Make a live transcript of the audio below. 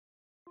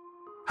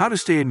How to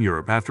stay in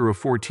Europe after a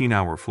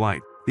 14-hour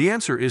flight? The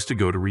answer is to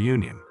go to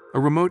Réunion. A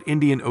remote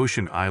Indian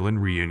Ocean island,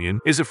 Réunion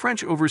is a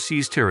French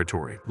overseas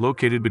territory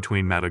located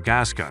between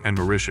Madagascar and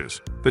Mauritius.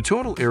 The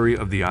total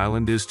area of the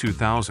island is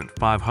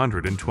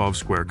 2,512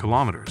 square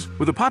kilometers,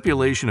 with a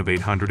population of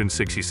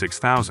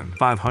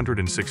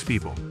 866,506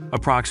 people.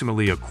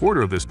 Approximately a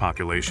quarter of this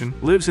population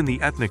lives in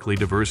the ethnically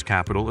diverse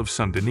capital of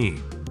Saint-Denis.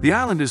 The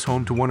island is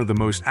home to one of the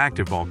most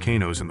active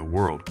volcanoes in the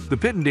world, the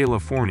Piton de la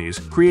Fournaise,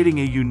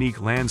 creating a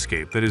unique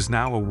landscape that is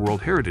now a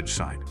World Heritage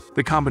Site.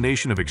 The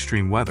combination of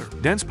extreme weather,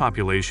 dense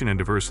population, and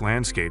diverse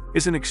landscape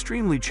is an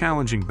extremely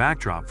challenging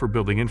backdrop for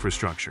building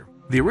infrastructure.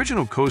 The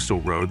original coastal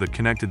road that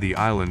connected the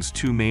island's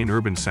two main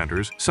urban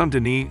centers,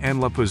 Saint-Denis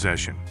and La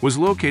Possession, was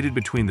located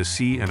between the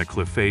sea and a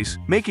cliff face,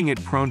 making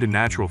it prone to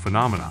natural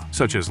phenomena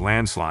such as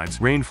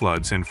landslides, rain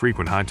floods, and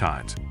frequent high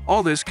tides.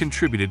 All this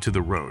contributed to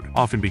the road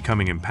often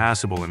becoming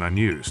impassable and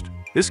unused.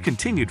 This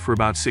continued for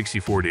about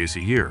 64 days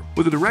a year,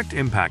 with a direct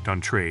impact on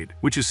trade,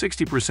 which is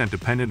 60%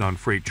 dependent on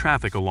freight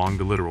traffic along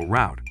the littoral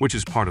route, which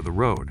is part of the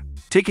road.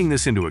 Taking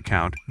this into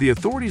account, the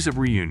authorities of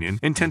Réunion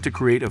intend to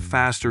create a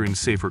faster and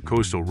safer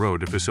coastal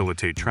road to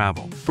facilitate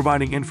travel,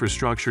 providing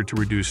infrastructure to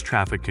reduce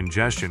traffic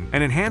congestion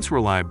and enhance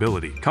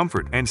reliability,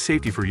 comfort, and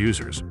safety for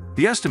users.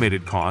 The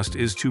estimated cost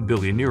is €2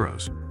 billion.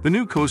 The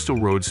new coastal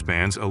road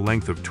spans a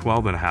length of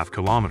 12.5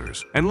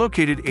 kilometers and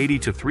located 80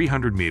 to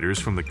 300 meters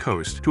from the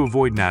coast to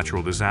avoid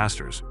natural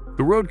disasters.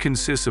 The road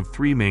consists of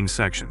three main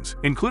sections,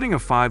 including a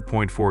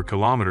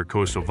 5.4-kilometer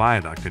coastal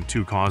viaduct and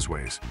two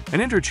causeways, an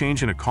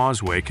interchange and a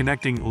causeway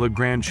connecting La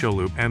Grande,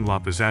 Chaloupe, and La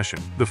Possession.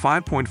 The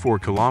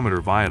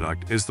 5.4-kilometer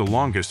viaduct is the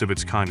longest of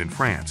its kind in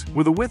France,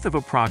 with a width of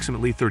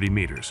approximately 30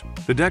 meters.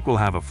 The deck will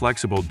have a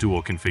flexible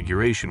dual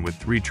configuration with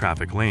 3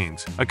 traffic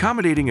lanes,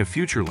 accommodating a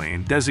future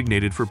lane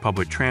designated for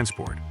public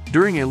transport.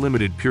 During a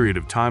limited period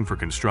of time for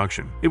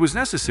construction, it was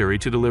necessary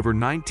to deliver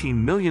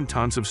 19 million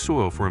tons of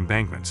soil for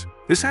embankments.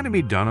 This had to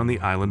be done on the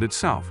island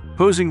itself,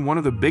 posing one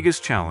of the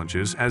biggest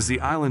challenges as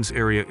the island's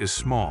area is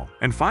small,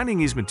 and finding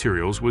these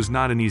materials was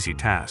not an easy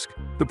task.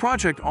 The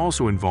project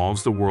also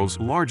involves the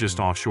world's largest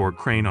offshore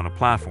crane on a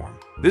platform.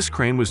 This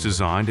crane was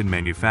designed and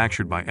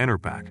manufactured by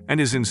Enerpac and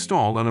is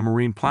installed on a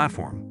marine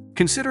platform.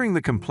 Considering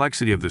the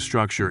complexity of the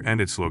structure and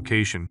its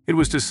location, it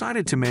was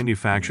decided to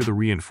manufacture the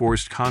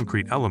reinforced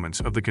concrete elements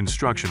of the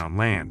construction on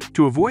land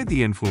to avoid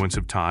the influence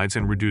of tides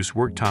and reduce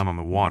work time on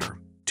the water.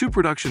 2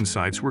 production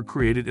sites were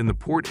created in the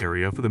port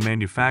area for the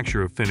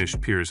manufacture of finished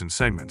piers and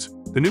segments.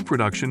 The new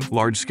production,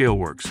 large-scale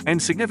works,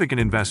 and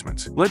significant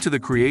investments led to the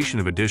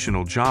creation of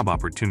additional job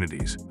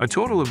opportunities. A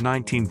total of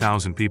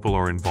 19,000 people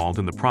are involved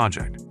in the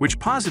project, which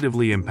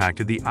positively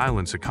impacted the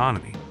island's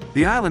economy.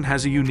 The island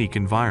has a unique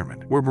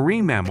environment where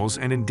marine mammals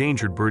and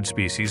endangered bird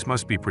species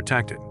must be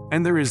protected,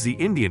 and there is the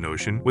Indian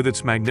Ocean with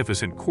its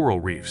magnificent coral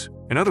reefs.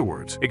 In other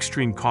words,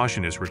 extreme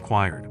caution is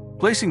required.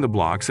 Placing the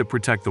blocks that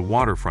protect the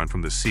waterfront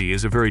from the sea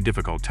is a very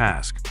difficult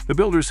task. The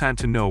builders had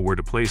to know where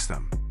to place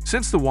them.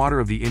 Since the water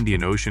of the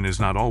Indian Ocean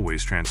is not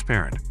always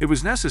transparent, it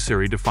was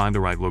necessary to find the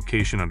right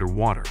location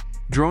underwater.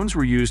 Drones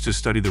were used to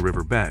study the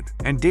riverbed,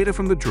 and data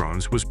from the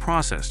drones was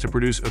processed to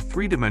produce a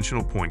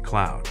 3-dimensional point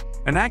cloud.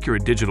 An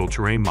accurate digital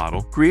terrain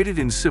model, created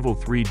in Civil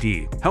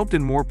 3D, helped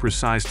in more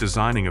precise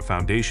designing of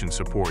foundation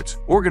supports,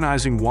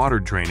 organizing water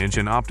drainage,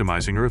 and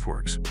optimizing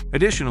earthworks.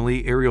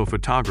 Additionally, aerial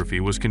photography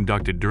was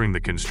conducted during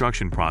the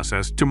construction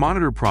process to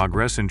monitor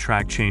progress and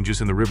track changes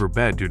in the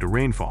riverbed due to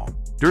rainfall.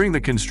 During the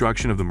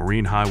construction of the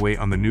marine highway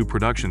on the new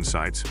production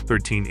sites,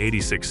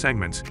 1386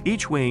 segments,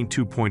 each weighing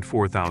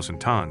 2,400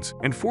 tons,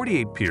 and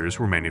 48 piers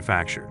were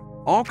manufactured.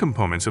 All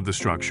components of the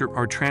structure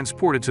are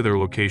transported to their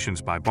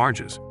locations by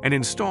barges and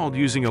installed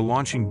using a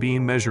launching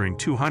beam measuring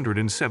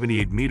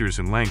 278 meters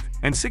in length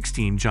and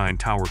 16 giant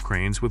tower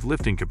cranes with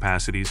lifting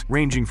capacities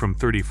ranging from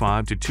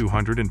 35 to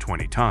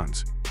 220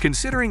 tons.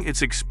 Considering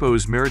its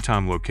exposed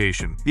maritime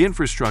location, the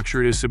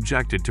infrastructure is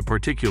subjected to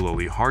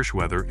particularly harsh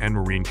weather and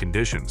marine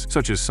conditions,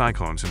 such as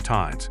cyclones and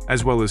tides,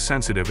 as well as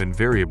sensitive and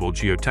variable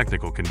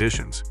geotechnical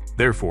conditions.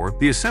 Therefore,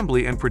 the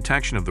assembly and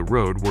protection of the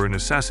road were a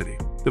necessity.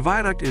 The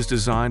viaduct is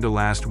designed to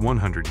last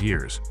 100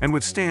 years and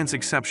withstands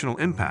exceptional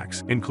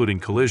impacts, including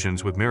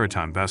collisions with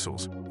maritime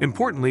vessels.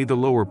 Importantly, the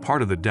lower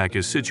part of the deck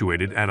is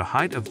situated at a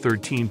height of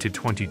 13 to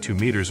 22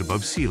 meters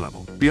above sea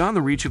level, beyond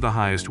the reach of the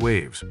highest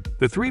waves.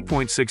 The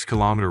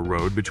 3.6-kilometer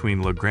road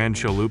between La Grande,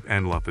 Chaloupe,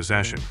 and La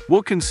Possession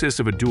will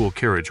consist of a dual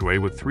carriageway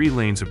with 3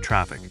 lanes of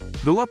traffic.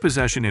 The La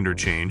Possession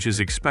interchange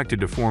is expected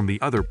to form the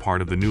other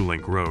part of the new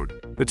link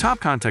road. The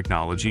TopCon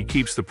technology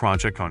keeps the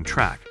project on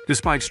track,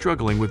 despite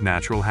struggling with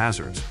natural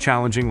hazards,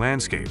 challenging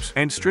landscapes,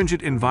 and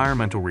stringent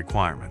environmental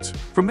requirements.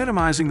 From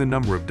minimizing the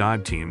number of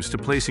dive teams to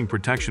placing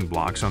protection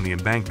blocks on the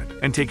embankment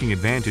and taking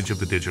advantage of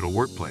the digital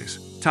workplace,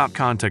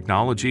 TopCon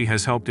technology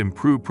has helped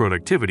improve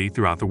productivity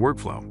throughout the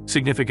workflow,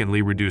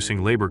 significantly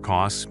reducing labor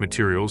costs,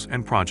 materials,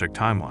 and project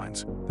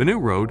timelines. The new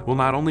road will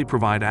not only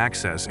provide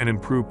access and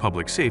improve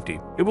public safety,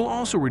 it will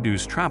also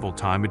reduce travel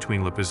time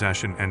between La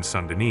Possession and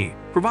Saint-Denis,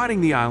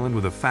 providing the island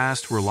with a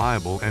fast,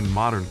 reliable, and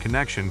modern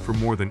connection for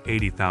more than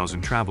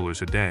 80,000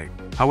 travelers a day.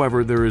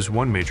 However, there is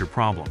one major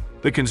problem.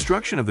 The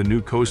construction of the new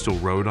coastal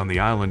road on the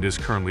island is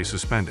currently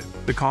suspended.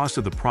 The cost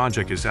of the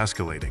project is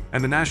escalating,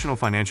 and the National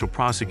Financial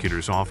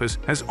Prosecutor's Office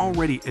has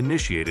already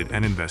initiated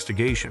an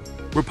investigation.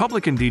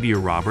 Republican Didier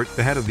Robert,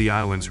 the head of the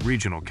island's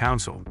regional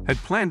council, had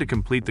planned to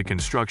complete the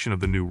construction of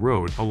the new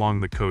road along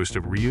the coast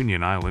of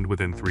Reunion Island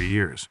within 3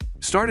 years.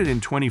 Started in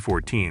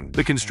 2014,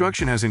 the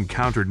construction has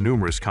encountered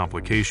numerous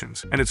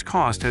complications, and its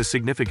cost has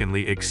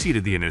significantly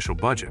exceeded the initial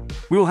budget.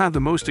 "We will have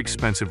the most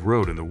expensive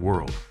road in the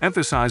world,"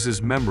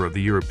 emphasizes member of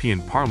the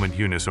European Parliament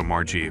Yunus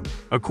Omarjee.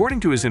 According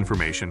to his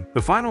information,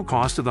 the final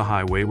cost of the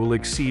highway will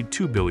exceed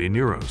 €2 billion,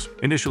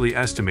 initially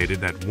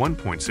estimated at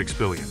 €1.6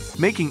 billion,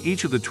 making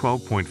each of the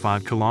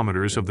 12.5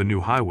 kilometers of the new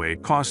highway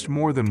cost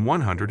more than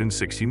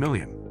 €160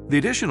 million. The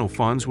additional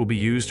funds will be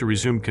used to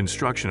resume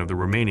construction of the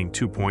remaining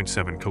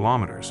 2.7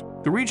 kilometers.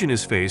 The region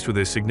is faced with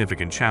a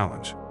significant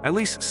challenge. At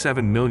least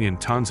 7 million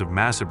tons of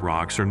massive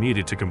rocks are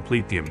needed to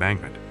complete the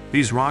embankment.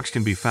 These rocks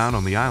can be found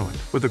on the island,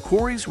 but the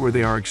quarries where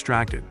they are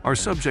extracted are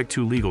subject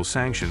to legal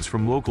sanctions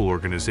from local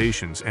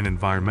organizations and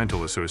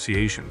environmental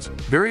associations.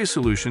 Various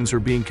solutions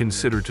are being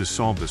considered to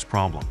solve this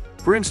problem.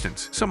 For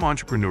instance, some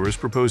entrepreneurs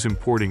propose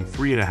importing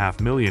 3.5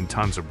 million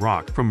tons of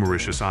rock from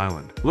Mauritius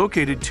Island,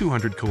 located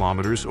 200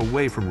 kilometers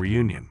away from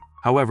Reunion.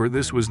 However,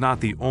 this was not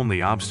the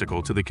only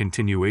obstacle to the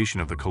continuation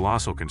of the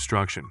colossal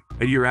construction.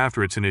 A year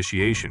after its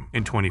initiation,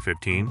 in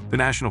 2015, the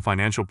National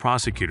Financial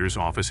Prosecutor's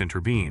Office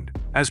intervened.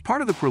 As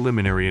part of the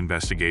preliminary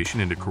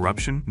investigation into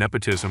corruption,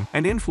 nepotism,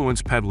 and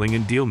influence peddling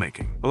and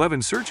deal-making,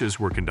 11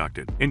 searches were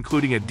conducted,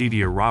 including at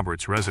Didier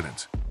Roberts'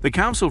 residence. The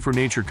Council for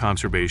Nature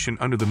Conservation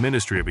under the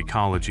Ministry of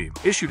Ecology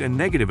issued a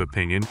negative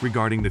opinion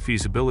regarding the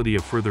feasibility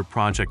of further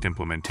project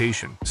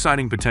implementation,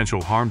 citing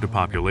potential harm to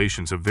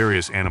populations of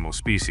various animal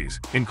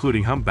species,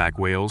 including humpback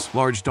whales,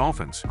 large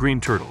dolphins,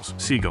 green turtles,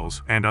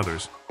 seagulls, and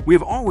others. "We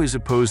have always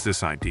opposed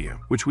this idea,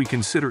 which we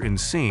consider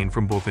insane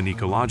from both an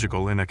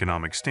ecological and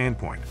economic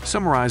standpoint,"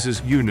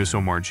 summarizes Yunus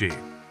Omarjee.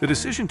 The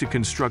decision to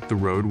construct the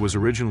road was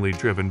originally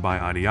driven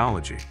by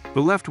ideology.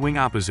 The left-wing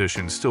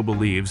opposition still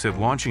believes that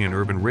launching an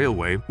urban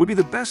railway would be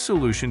the best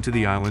solution to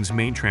the island's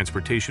main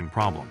transportation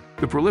problem,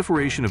 the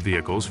proliferation of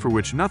vehicles for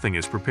which nothing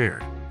is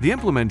prepared. The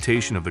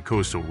implementation of the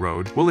coastal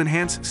road will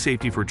enhance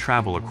safety for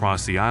travel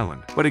across the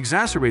island, but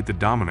exacerbate the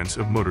dominance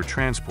of motor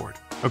transport.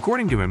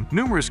 According to him,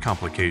 numerous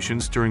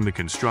complications during the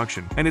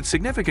construction and its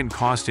significant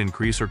cost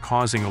increase are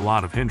causing a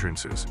lot of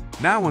hindrances.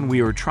 Now, when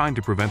we are trying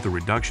to prevent the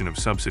reduction of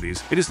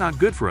subsidies, it is not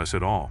good for us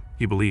at all,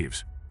 he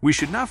believes. "We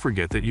should not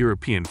forget that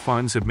European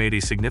funds have made a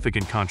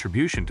significant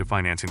contribution to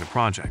financing the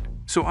project.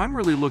 So I'm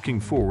really looking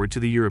forward to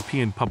the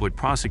European Public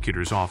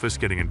Prosecutor's Office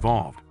getting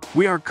involved.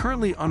 We are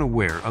currently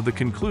unaware of the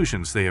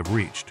conclusions they have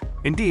reached.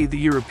 Indeed, the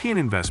European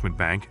Investment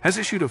Bank has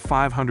issued a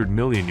 €500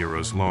 million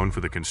loan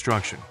for the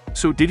construction.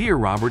 So Didier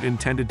Robert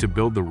intended to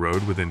build the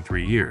road within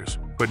 3 years.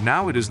 But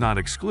now it is not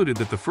excluded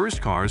that the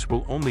first cars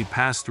will only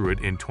pass through it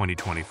in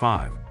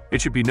 2025. It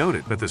should be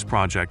noted that this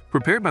project,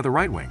 prepared by the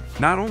right wing,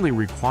 not only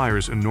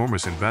requires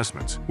enormous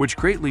investments, which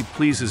greatly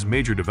pleases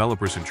major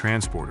developers and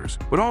transporters,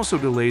 but also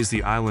delays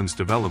the island's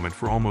development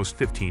for almost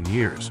 15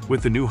 years,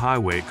 with the new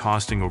highway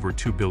costing over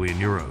 €2 billion.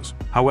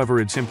 However,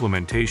 its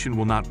implementation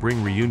will not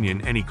bring Reunion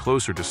any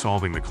closer to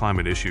solving the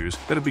climate issues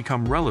that have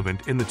become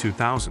relevant in the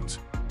 2000s.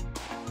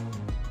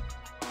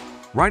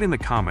 Write in the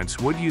comments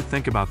what do you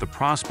think about the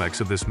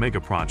prospects of this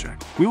mega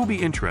project. We will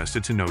be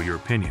interested to know your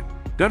opinion.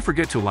 Don't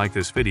forget to like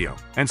this video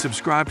and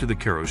subscribe to the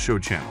Karo Show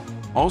channel.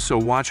 Also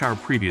watch our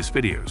previous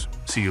videos.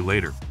 See you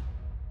later.